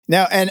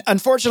 Now, and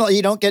unfortunately,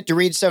 you don't get to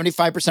read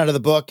 75% of the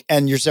book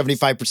and you're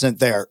 75%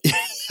 there.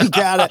 You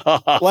got it.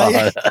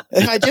 Like,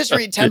 if I just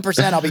read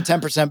 10%, I'll be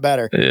 10%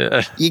 better.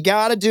 Yeah. You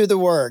got to do the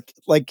work.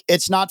 Like,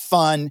 it's not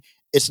fun.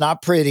 It's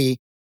not pretty.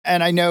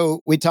 And I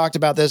know we talked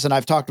about this and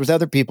I've talked with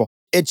other people.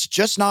 It's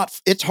just not,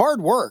 it's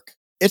hard work.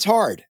 It's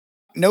hard.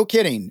 No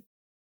kidding.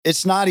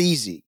 It's not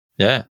easy.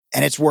 Yeah.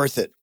 And it's worth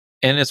it.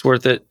 And it's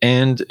worth it.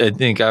 And I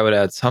think I would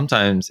add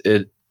sometimes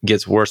it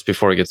gets worse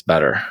before it gets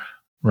better.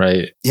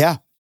 Right. Yeah.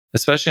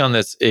 Especially on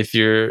this, if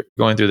you're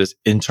going through this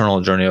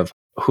internal journey of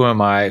who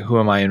am I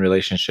in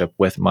relationship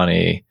with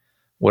money?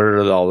 Where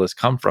did all this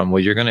come from?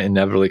 Well, you're going to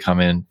inevitably come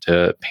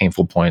into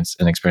painful points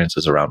and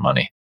experiences around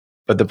money.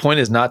 But the point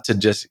is not to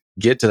just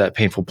get to that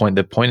painful point.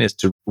 The point is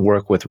to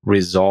work with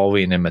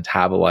resolving and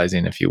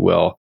metabolizing, if you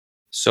will,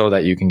 so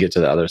that you can get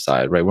to the other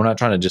side, right? We're not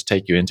trying to just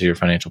take you into your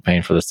financial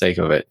pain for the sake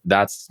of it.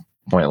 That's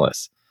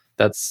pointless.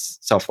 That's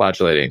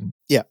self-flagellating.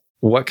 Yeah.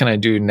 What can I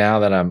do now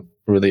that I'm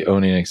really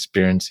owning and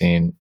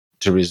experiencing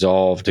to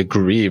resolve, to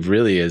grieve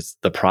really is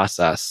the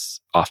process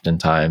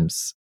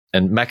oftentimes.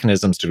 And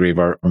mechanisms to grieve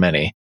are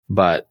many,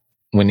 but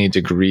we need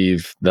to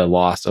grieve the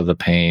loss of the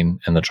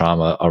pain and the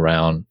trauma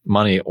around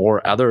money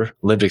or other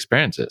lived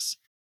experiences.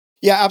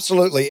 Yeah,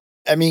 absolutely.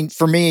 I mean,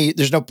 for me,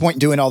 there's no point in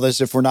doing all this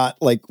if we're not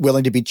like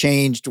willing to be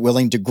changed,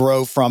 willing to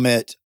grow from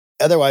it.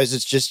 Otherwise,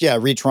 it's just,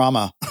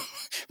 re-traumatizing.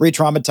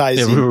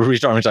 Yeah, we're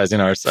re-traumatizing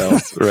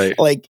ourselves, right?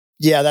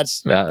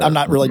 I'm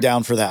not really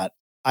down for that.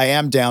 I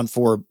am down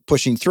for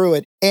pushing through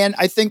it. And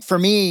I think for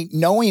me,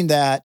 knowing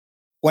that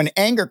when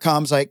anger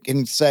comes, I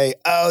can say,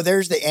 oh,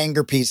 there's the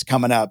anger piece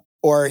coming up.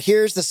 Or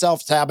here's the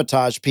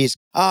self-sabotage piece.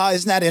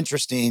 Isn't that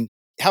interesting?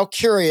 How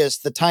curious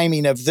the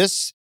timing of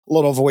this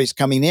little voice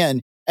coming in.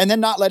 And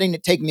then not letting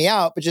it take me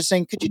out, but just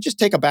saying, could you just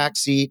take a back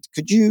seat?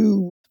 Could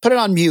you put it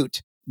on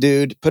mute,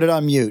 dude? Put it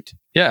on mute.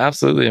 Yeah,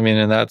 absolutely. I mean,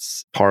 and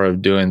that's part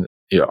of doing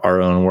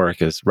our own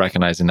work is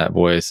recognizing that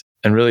voice.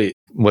 And really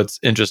what's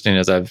interesting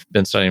is I've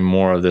been studying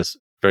more of this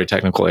very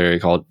technical area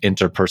called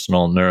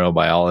interpersonal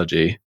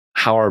neurobiology,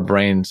 how our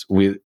brains,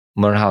 we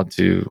learn how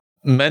to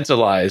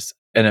mentalize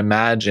and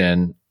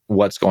imagine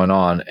what's going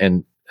on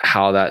and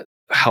how that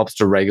helps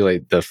to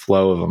regulate the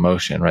flow of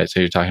emotion, right? So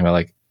you're talking about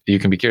like, you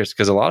can be curious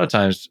because a lot of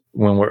times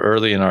when we're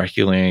early in our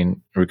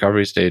healing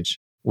recovery stage,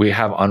 we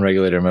have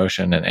unregulated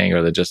emotion and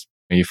anger that just,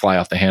 you fly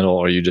off the handle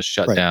or you just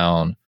shut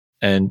down.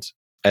 And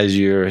as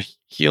you're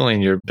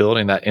healing, you're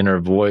building that inner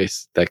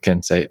voice that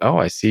can say, oh,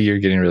 I see you're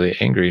getting really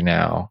angry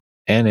now.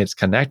 And it's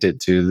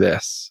connected to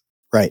this.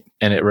 Right.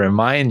 And it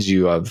reminds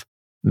you of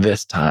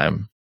this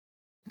time.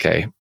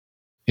 Okay.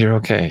 You're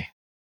okay.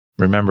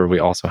 Remember, we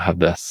also have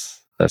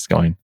this that's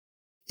going.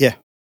 Yeah.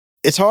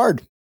 It's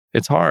hard.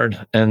 It's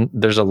hard. And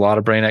there's a lot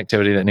of brain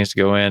activity that needs to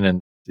go in.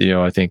 And,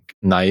 I think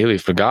naively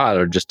forgot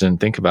or just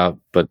didn't think about.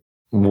 But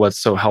what's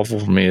so helpful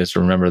for me is to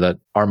remember that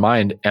our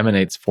mind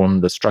emanates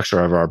from the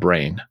structure of our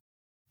brain.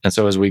 And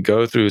so as we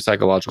go through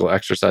psychological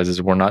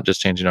exercises, we're not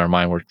just changing our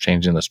mind, we're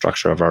changing the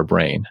structure of our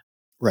brain.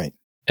 Right.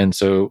 And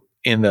so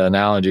in the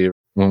analogy,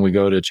 when we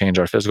go to change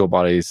our physical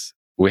bodies,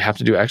 we have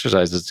to do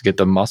exercises to get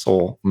the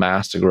muscle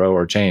mass to grow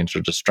or change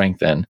or to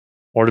strengthen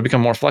or to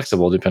become more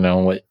flexible depending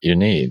on what you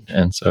need.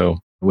 And so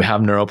We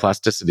have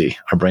neuroplasticity.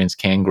 Our brains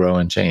can grow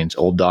and change.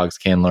 Old dogs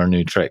can learn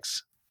new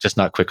tricks, just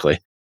not quickly.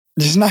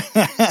 Just not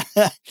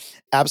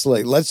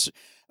absolutely. Let's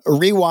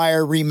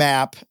rewire,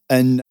 remap,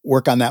 and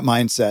work on that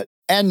mindset.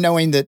 And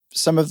knowing that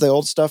some of the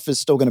old stuff is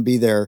still going to be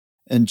there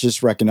and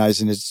just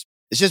recognizing it's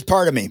just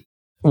part of me.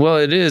 Well,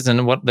 it is.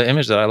 And what the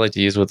image that I like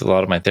to use with a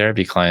lot of my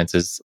therapy clients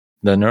is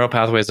the neural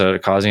pathways that are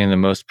causing the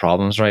most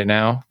problems right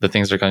now. The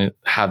things that are going to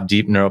have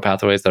deep neural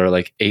pathways that are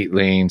like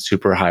 8-lane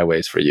super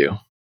highways for you.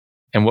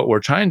 And what we're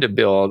trying to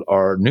build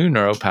are new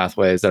neural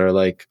pathways that are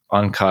like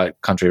uncut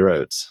country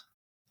roads.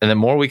 And the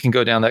more we can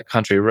go down that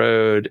country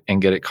road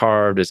and get it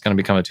carved, it's going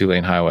to become a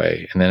 2-lane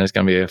highway. And then it's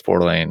going to be a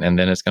 4-lane. And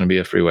then it's going to be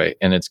a freeway.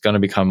 And it's going to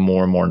become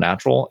more and more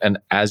natural. And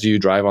as you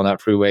drive on that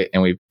freeway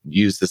and we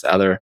use this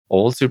other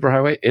old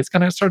superhighway, it's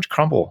going to start to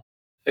crumble.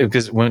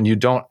 Because when you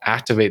don't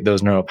activate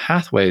those neural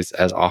pathways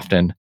as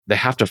often, they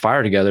have to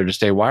fire together to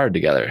stay wired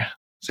together.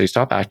 So you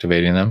stop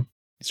activating them,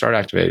 you start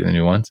activating the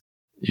new ones.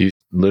 You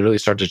literally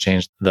start to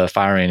change the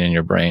firing in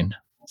your brain.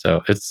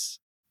 So it's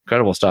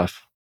incredible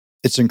stuff.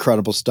 It's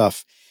incredible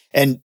stuff.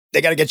 And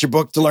they got to get your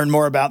book to learn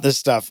more about this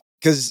stuff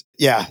because,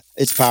 yeah,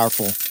 it's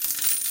powerful.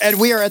 And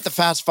we are at the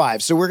Fast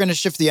Five. So we're going to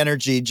shift the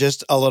energy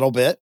just a little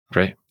bit.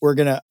 Great. We're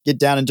going to get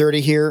down and dirty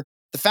here.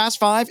 The Fast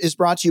Five is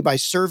brought to you by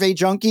Survey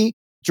Junkie.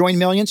 Join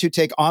millions who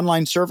take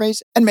online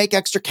surveys and make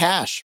extra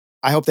cash.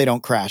 I hope they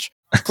don't crash.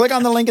 Click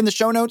on the link in the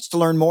show notes to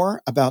learn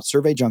more about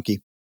Survey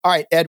Junkie. All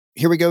right, Ed,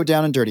 here we go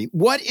down and dirty.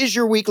 What is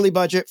your weekly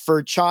budget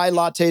for chai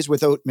lattes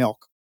with oat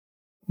milk?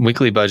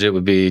 Weekly budget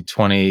would be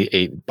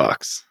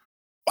 $28.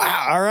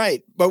 Wow. All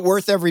right. But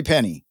worth every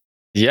penny.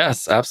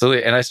 Yes,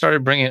 absolutely. And I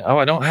started bringing,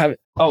 I don't have it.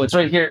 Oh, it's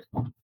right here.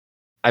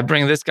 I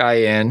bring this guy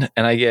in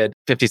and I get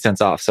 50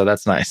 cents off. So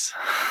that's nice.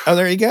 Oh,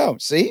 there you go.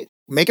 See,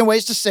 making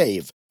ways to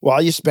save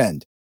while you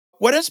spend.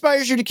 What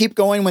inspires you to keep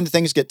going when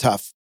things get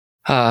tough?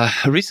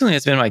 Recently,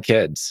 it's been my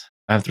kids.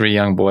 I have 3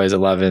 young boys,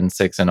 11,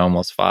 6, and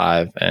almost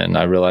 5. And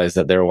I realized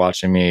that they're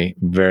watching me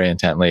very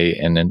intently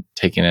and then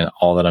taking in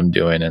all that I'm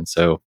doing. And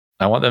so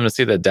I want them to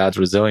see that dad's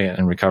resilient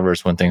and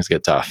recovers when things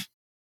get tough.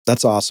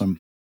 That's awesome.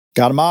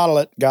 Got to model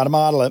it. Got to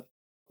model it.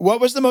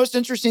 What was the most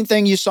interesting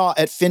thing you saw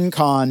at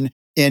FinCon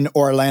in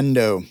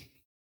Orlando?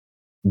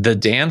 The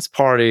dance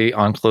party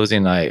on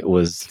closing night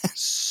was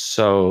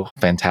so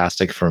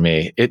fantastic for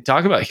me.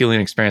 Talk about healing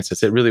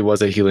experiences. It really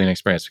was a healing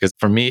experience because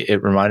for me,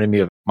 it reminded me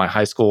of my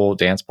high school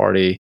dance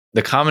party.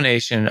 The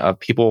combination of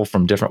people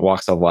from different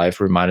walks of life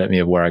reminded me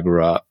of where I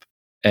grew up.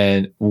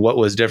 And what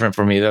was different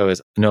for me, though,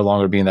 is no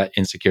longer being that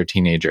insecure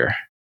teenager.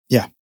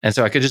 Yeah. And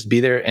so I could just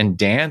be there and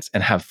dance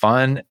and have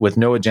fun with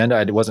no agenda.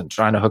 I wasn't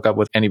trying to hook up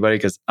with anybody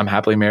because I'm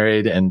happily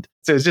married. And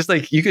so it's just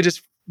like you could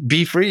just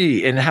be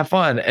free and have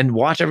fun and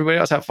watch everybody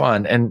else have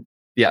fun. And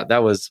yeah,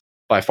 that was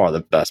by far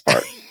the best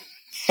part.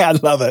 I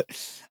love it.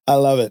 I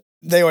love it.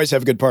 They always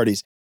have good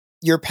parties.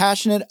 You're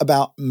passionate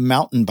about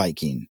mountain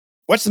biking.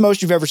 What's the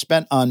most you've ever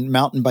spent on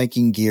mountain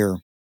biking gear?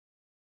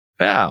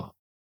 Wow.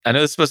 I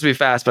know it's supposed to be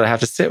fast, but I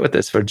have to sit with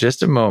this for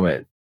just a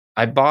moment.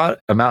 I bought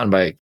a mountain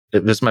bike.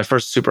 It was my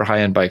first super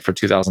high-end bike for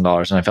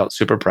 $2,000. And I felt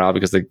super proud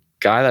because the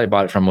guy that I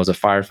bought it from was a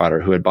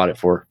firefighter who had bought it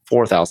for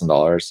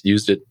 $4,000,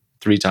 used it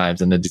 3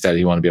 times, and then decided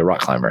he wanted to be a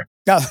rock climber.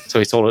 Oh. So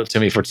he sold it to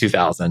me for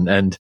 $2,000.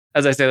 And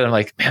as I say that, I'm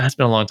like, man, that's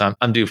been a long time.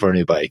 I'm due for a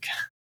new bike.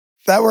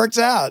 That worked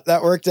out.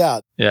 That worked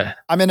out. Yeah.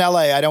 I'm in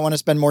LA. I don't want to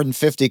spend more than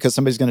 50 because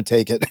somebody's going to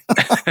take it.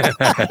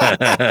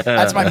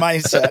 That's my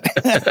mindset.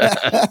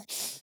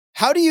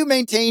 How do you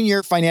maintain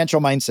your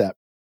financial mindset?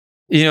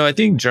 I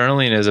think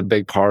journaling is a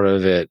big part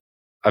of it.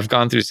 I've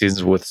gone through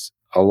seasons with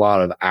a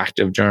lot of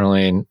active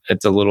journaling.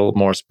 It's a little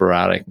more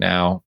sporadic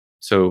now.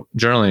 So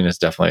journaling is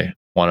definitely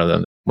one of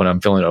them. When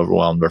I'm feeling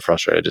overwhelmed or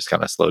frustrated, I just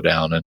kind of slow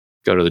down and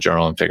go to the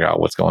journal and figure out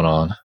what's going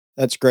on.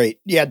 That's great.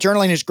 Yeah,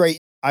 journaling is great.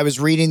 I was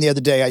reading the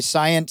other day,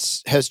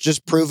 science has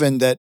just proven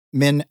that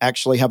men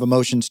actually have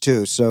emotions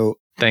too. So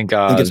thank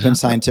God. I think it's been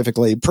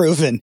scientifically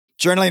proven.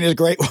 Journaling is a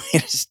great way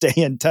to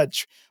stay in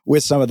touch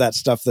with some of that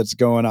stuff that's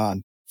going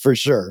on, for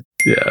sure.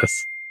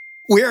 Yes.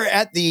 We're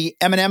at the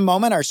M&M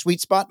moment, our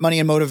sweet spot, money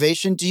and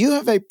motivation. Do you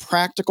have a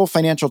practical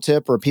financial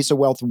tip or a piece of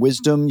wealth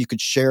wisdom you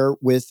could share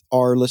with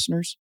our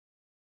listeners?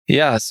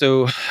 Yeah.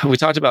 So we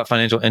talked about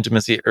financial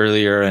intimacy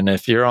earlier. And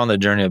if you're on the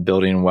journey of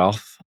building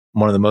wealth,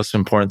 one of the most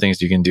important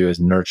things you can do is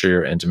nurture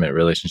your intimate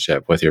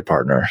relationship with your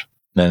partner.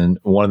 Then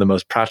one of the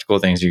most practical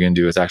things you can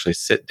do is actually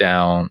sit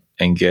down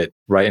and get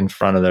right in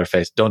front of their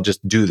face. Don't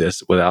just do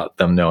this without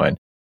them knowing,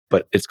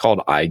 but it's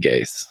called eye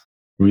gaze.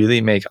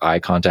 Really make eye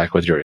contact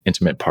with your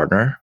intimate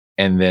partner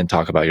and then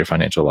talk about your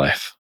financial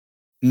life.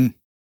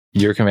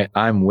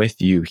 I'm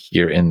with you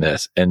here in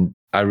this. And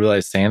I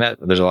realize saying that,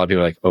 there's a lot of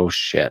people like, oh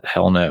shit,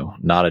 hell no,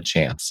 not a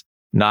chance.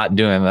 Not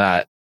doing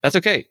that. That's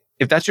okay.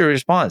 If that's your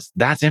response,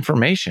 that's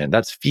information.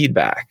 That's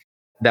feedback.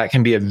 That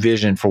can be a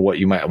vision for what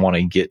you might want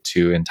to get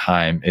to in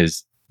time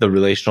is the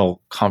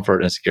relational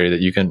comfort and security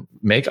that you can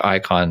make eye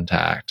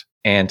contact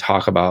and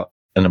talk about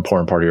an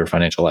important part of your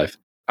financial life.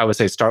 I would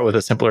say start with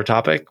a simpler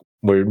topic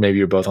where maybe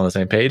you're both on the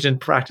same page and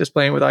practice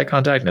playing with eye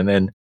contact. And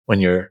then when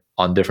you're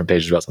on different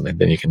pages about something,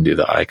 then you can do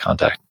the eye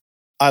contact.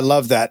 I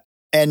love that.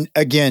 And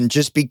again,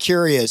 just be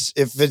curious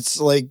if it's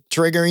like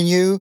triggering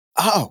you.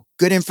 Oh,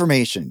 good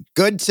information.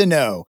 Good to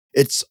know.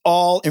 It's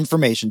all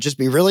information. Just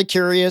be really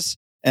curious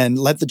and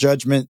let the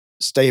judgment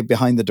stay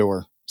behind the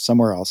door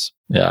somewhere else.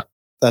 Yeah.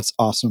 That's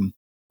awesome.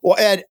 Well,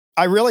 Ed,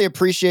 I really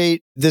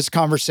appreciate this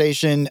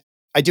conversation.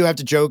 I do have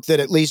to joke that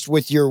at least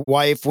with your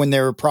wife, when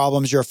there are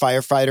problems, you're a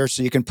firefighter,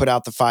 so you can put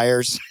out the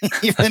fires,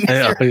 even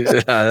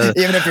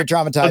if you're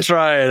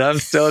traumatized. I'm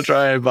still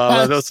trying,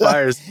 Bob. Those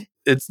fires.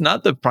 It's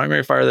not the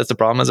primary fire that's the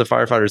problem as a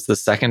firefighter. It's the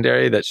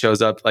secondary that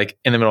shows up like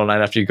in the middle of the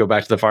night after you go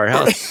back to the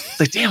firehouse. It's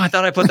like, damn, I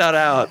thought I put that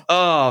out.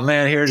 Oh,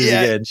 man, here it is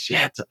again.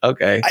 Shit.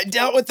 Okay. I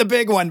dealt with the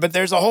big one, but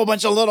there's a whole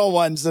bunch of little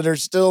ones that are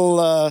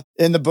still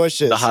in the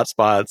bushes. The hot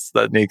spots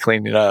that need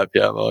cleaning up.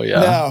 Yeah. Oh, yeah.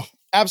 No,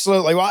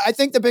 absolutely. Well, I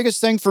think the biggest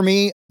thing for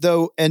me,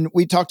 though, and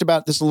we talked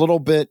about this a little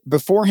bit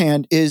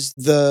beforehand, is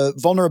the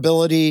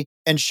vulnerability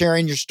and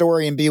sharing your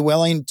story and be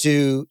willing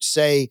to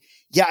say,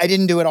 yeah, I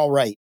didn't do it all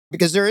right.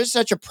 Because there is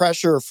such a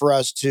pressure for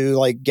us to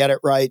like get it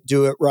right,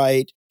 do it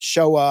right,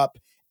 show up,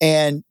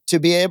 and to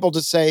be able to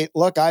say,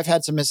 look, I've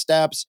had some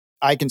missteps.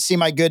 I can see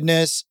my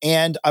goodness,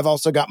 and I've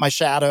also got my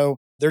shadow.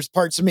 There's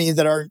parts of me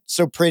that aren't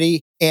so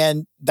pretty,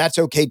 and that's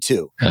okay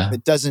too.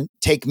 It doesn't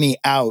take me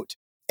out.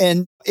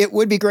 And it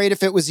would be great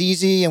if it was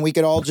easy and we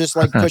could all just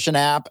like push an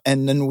app,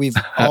 and then we've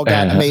all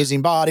got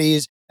amazing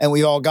bodies and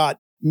we all got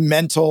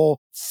mental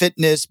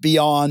fitness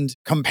beyond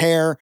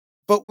compare.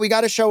 But we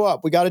got to show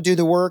up. We got to do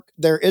the work.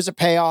 There is a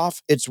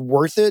payoff. It's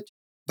worth it.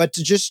 But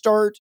to just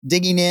start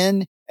digging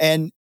in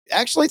and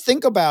actually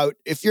think about,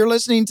 if you're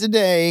listening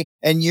today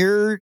and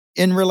you're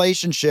in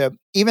relationship,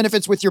 even if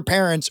it's with your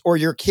parents or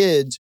your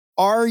kids,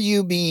 are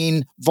you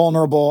being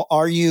vulnerable?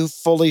 Are you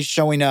fully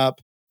showing up?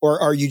 Or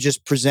are you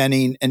just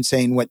presenting and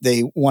saying what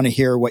they want to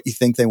hear, what you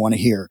think they want to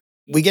hear?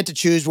 We get to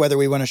choose whether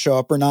we want to show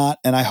up or not.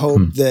 And I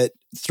hope that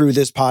through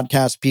this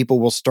podcast, people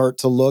will start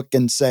to look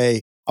and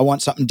say, I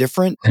want something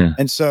different.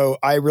 And so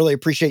I really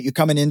appreciate you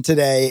coming in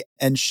today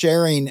and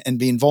sharing and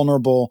being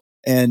vulnerable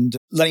and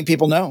letting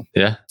people know.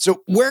 Yeah.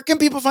 So where can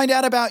people find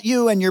out about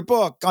you and your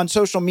book on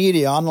social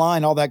media,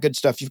 online, all that good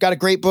stuff? You've got a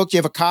great book. You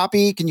have a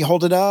copy. Can you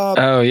hold it up?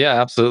 Oh,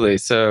 yeah, absolutely.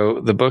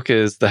 So the book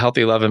is The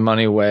Healthy Love and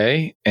Money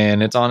Way,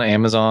 and it's on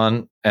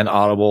Amazon and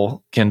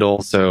Audible,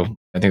 Kindle. So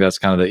I think that's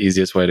kind of the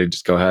easiest way to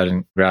just go ahead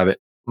and grab it.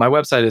 My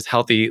website is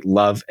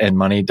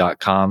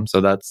healthyloveandmoney.com.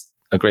 So that's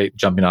a great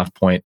jumping off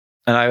point.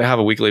 And I have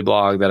a weekly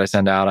blog that I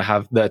send out. I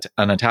have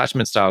an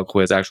attachment style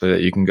quiz actually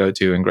that you can go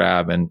to and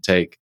grab and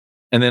take.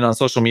 And then on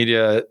social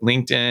media,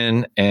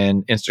 LinkedIn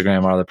and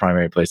Instagram are the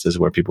primary places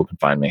where people can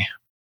find me.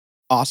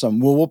 Awesome.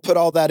 Well, we'll put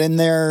all that in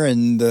there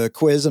and the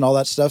quiz and all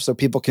that stuff so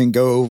people can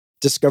go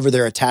discover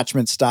their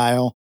attachment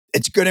style.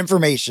 It's good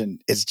information.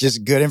 It's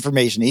just good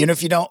information. Even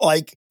if you don't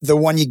like the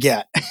one you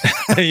get.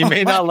 You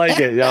may not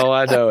like it. No,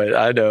 I know it.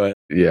 I know it.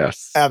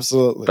 Yes.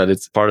 Absolutely. But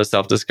it's part of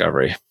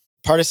self-discovery.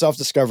 Part of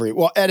self-discovery.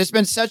 Well, Ed, it's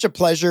been such a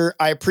pleasure.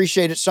 I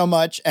appreciate it so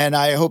much. And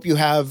I hope you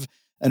have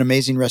an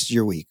amazing rest of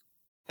your week.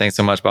 Thanks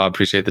so much, Bob.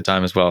 Appreciate the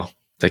time as well.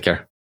 Take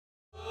care.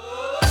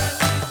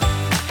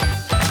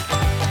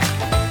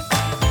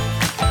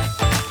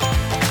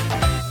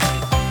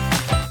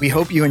 We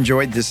hope you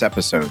enjoyed this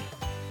episode.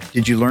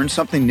 Did you learn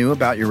something new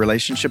about your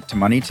relationship to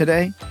money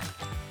today?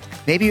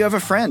 Maybe you have a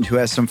friend who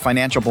has some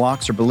financial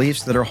blocks or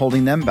beliefs that are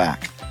holding them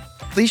back.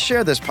 Please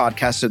share this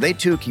podcast so they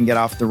too can get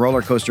off the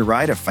roller coaster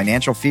ride of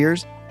financial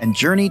fears and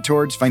journey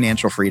towards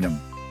financial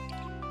freedom.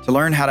 To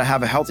learn how to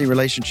have a healthy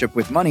relationship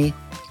with money,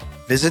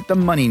 visit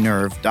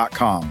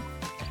themoneynerve.com.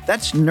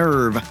 That's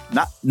nerve,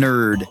 not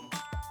nerd.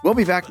 We'll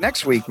be back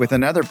next week with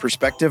another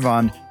perspective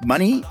on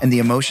money and the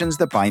emotions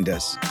that bind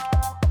us.